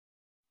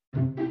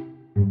Goodness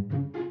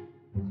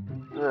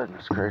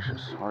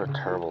gracious, what a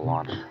terrible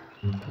launch.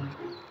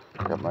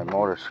 Got my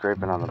motor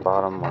scraping on the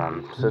bottom when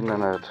I'm sitting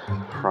in it.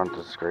 Front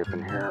is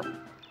scraping here.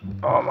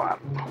 Oh man.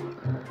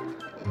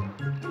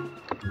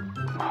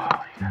 Oh,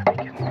 you gotta be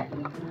kidding me.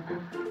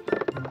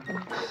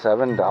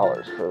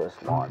 $7 for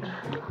this launch.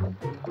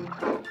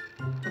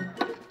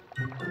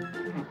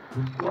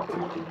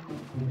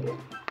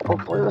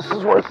 Hopefully this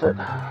is worth it.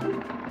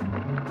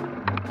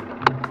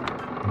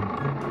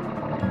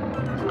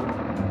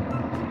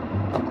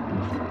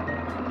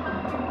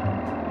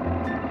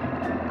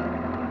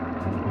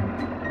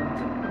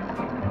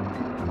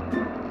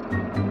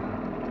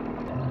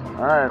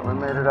 Alright, we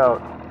made it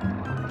out.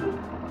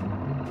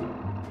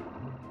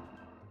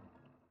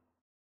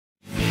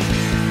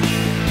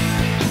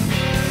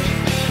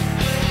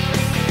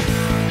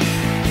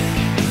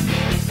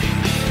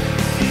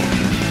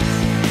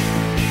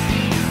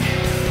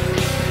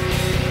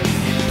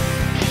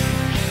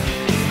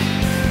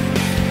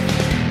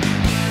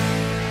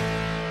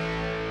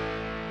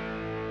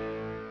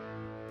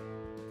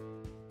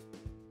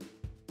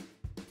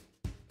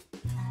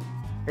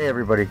 Hey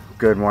everybody,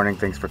 good morning.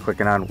 Thanks for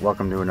clicking on.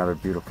 Welcome to another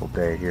beautiful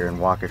day here in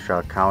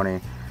Waukesha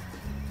County.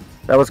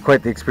 That was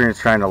quite the experience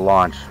trying to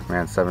launch.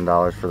 Man,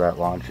 $7 for that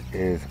launch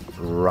is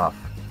rough.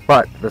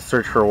 But the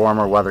search for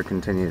warmer weather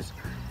continues.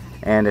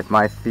 And if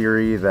my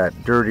theory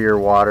that dirtier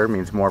water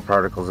means more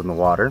particles in the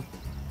water,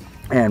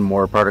 and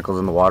more particles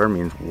in the water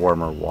means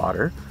warmer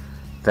water,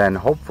 then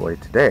hopefully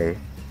today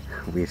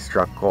we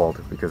struck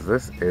gold, because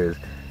this is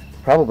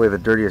probably the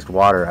dirtiest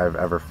water I've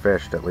ever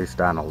fished, at least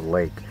on a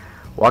lake.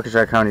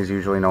 Waukesha County is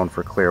usually known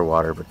for clear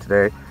water, but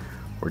today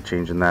we're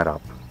changing that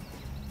up.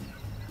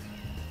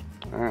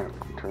 Alright,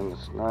 turn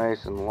this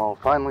nice and low.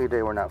 Finally,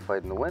 today we're not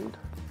fighting the wind.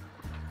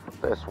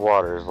 This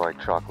water is like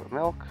chocolate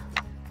milk.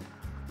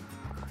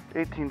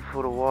 18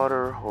 foot of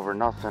water over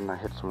nothing. I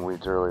hit some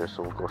weeds earlier,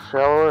 so we'll go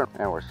shallower.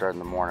 And we're starting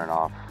the morning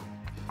off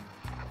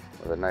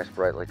with a nice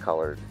brightly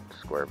colored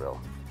square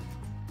bill.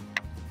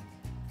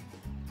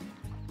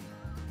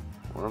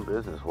 We're in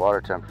business. Water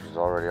temperature is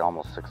already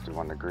almost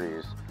 61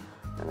 degrees.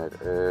 And it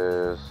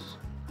is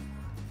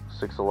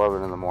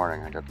 6:11 in the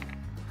morning. I got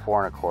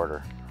 4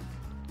 1/4,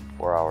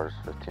 4 hours,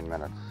 15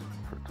 minutes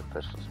to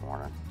fish this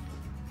morning.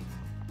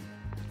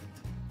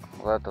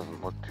 Well, that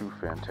doesn't look too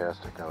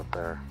fantastic out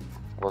there.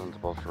 It wasn't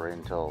supposed to rain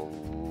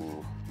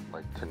until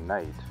like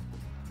tonight.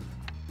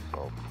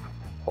 So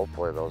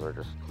hopefully those are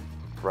just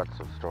threats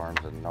of storms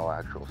and no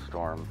actual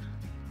storms.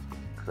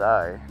 Because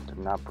I did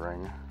not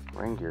bring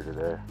rain gear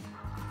today.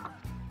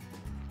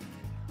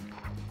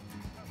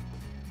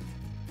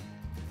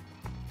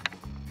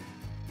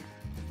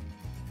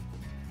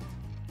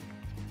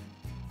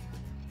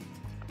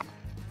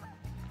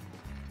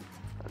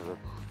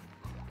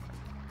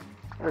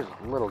 There's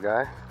a little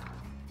guy.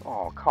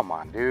 Oh, come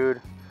on,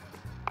 dude.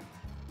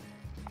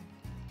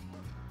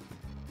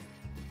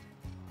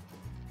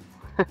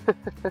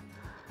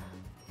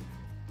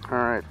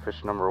 Alright,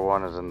 fish number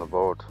 1 is in the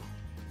boat.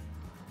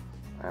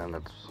 And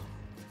it's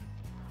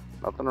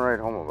nothing to write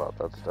home about,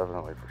 that's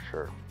definitely for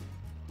sure.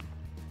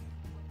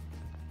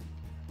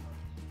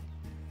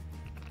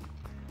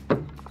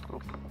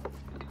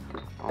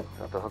 Oh,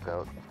 got the hook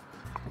out.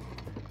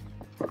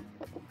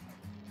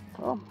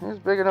 Well, he's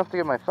big enough to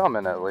get my thumb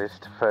in at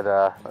least, but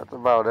that's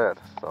about it.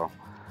 So,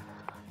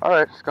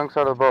 alright, skunk's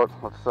out of the boat.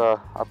 Let's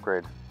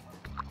upgrade.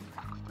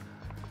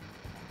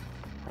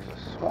 There's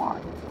a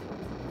swan.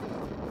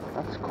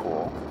 That's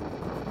cool.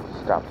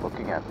 Stop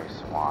looking at me,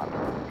 swan.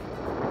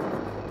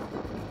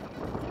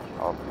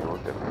 Oh, you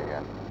looked at me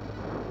again.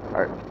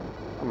 Alright,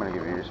 I'm gonna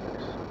give you your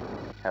space.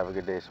 Have a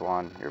good day,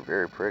 swan. You're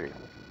very pretty.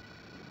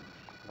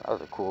 That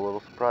was a cool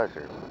little surprise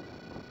here.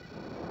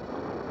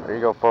 There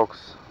you go,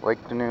 folks. Lake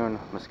Denoon,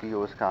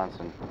 Muskego,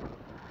 Wisconsin.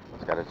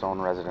 It's got its own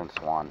resident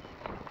swan.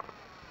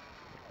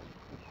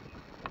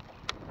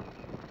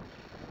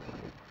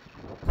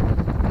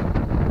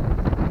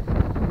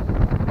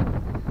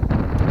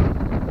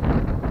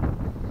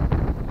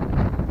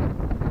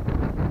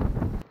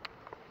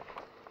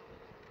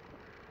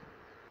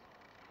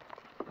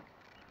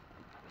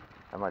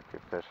 That might be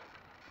a fish.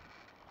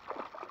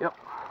 Yep.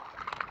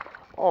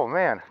 Oh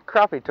man,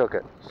 crappie took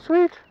it.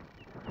 Sweet.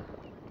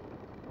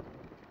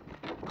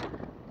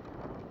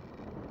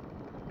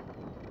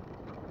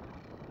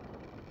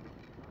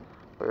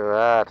 Look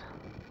at that.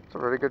 It's a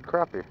really good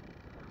crappie.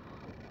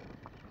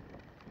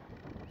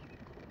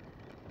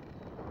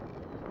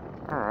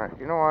 Alright,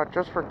 you know what?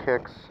 Just for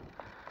kicks,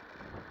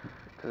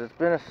 because it's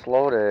been a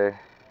slow day,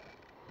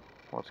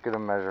 let's get a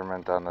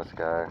measurement on this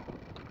guy.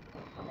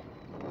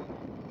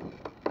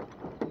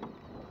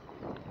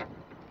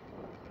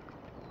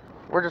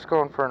 We're just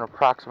going for an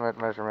approximate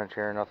measurement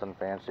here, nothing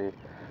fancy,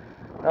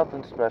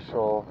 nothing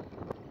special.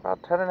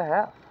 About 10 and a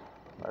half.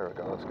 There we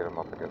go, let's get him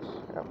up against,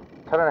 yep,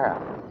 10 and a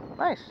half.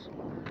 Nice.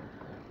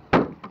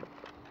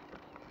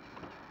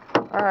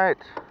 Alright.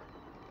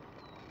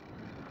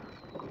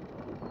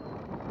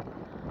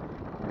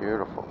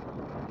 Beautiful.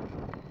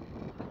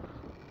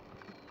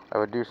 I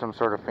would do some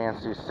sort of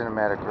fancy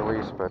cinematic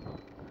release, but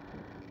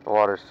the The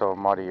water's so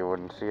muddy you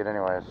wouldn't see it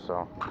anyways,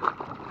 so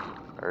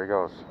there he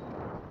goes.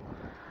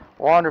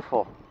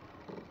 Wonderful.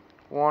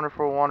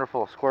 Wonderful,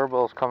 wonderful. Square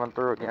bill's coming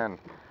through again.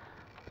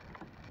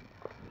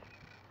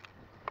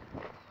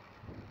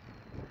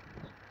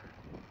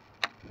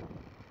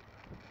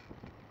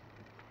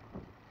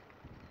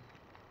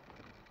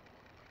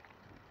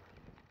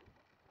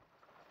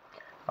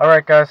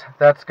 Alright guys,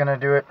 that's going to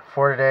do it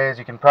for today. As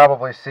you can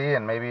probably see,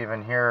 and maybe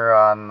even hear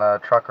on the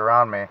truck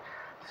around me, it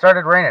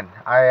started raining.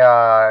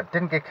 I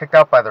didn't get kicked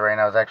out by the rain.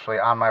 I was actually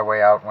on my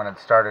way out when it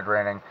started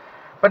raining.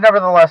 But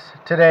nevertheless,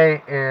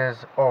 today is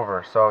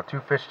over. So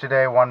 2 fish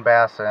today, 1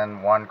 bass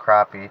and 1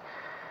 crappie,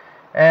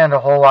 and a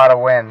whole lot of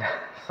wind.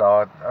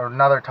 So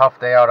another tough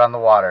day out on the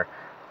water.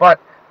 But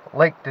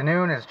Lake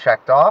Denoon is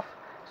checked off,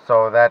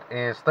 so that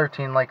is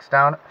 13 lakes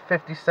down,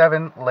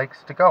 57 lakes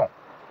to go.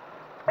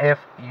 If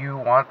you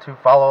want to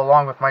follow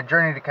along with my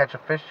journey to catch a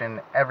fish in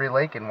every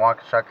lake in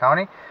Waukesha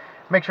County,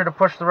 make sure to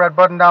push the red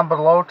button down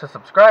below to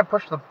subscribe,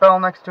 push the bell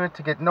next to it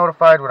to get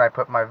notified when I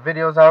put my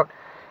videos out.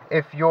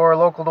 If you're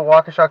local to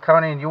Waukesha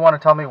County and you want to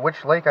tell me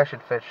which lake I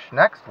should fish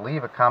next,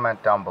 leave a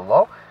comment down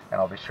below and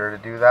I'll be sure to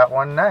do that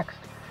one next.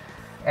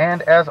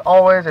 And as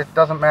always, it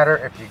doesn't matter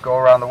if you go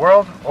around the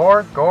world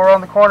or go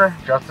around the corner,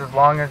 just as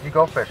long as you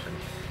go fishing.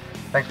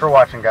 Thanks for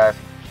watching, guys.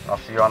 I'll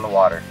see you on the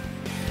water.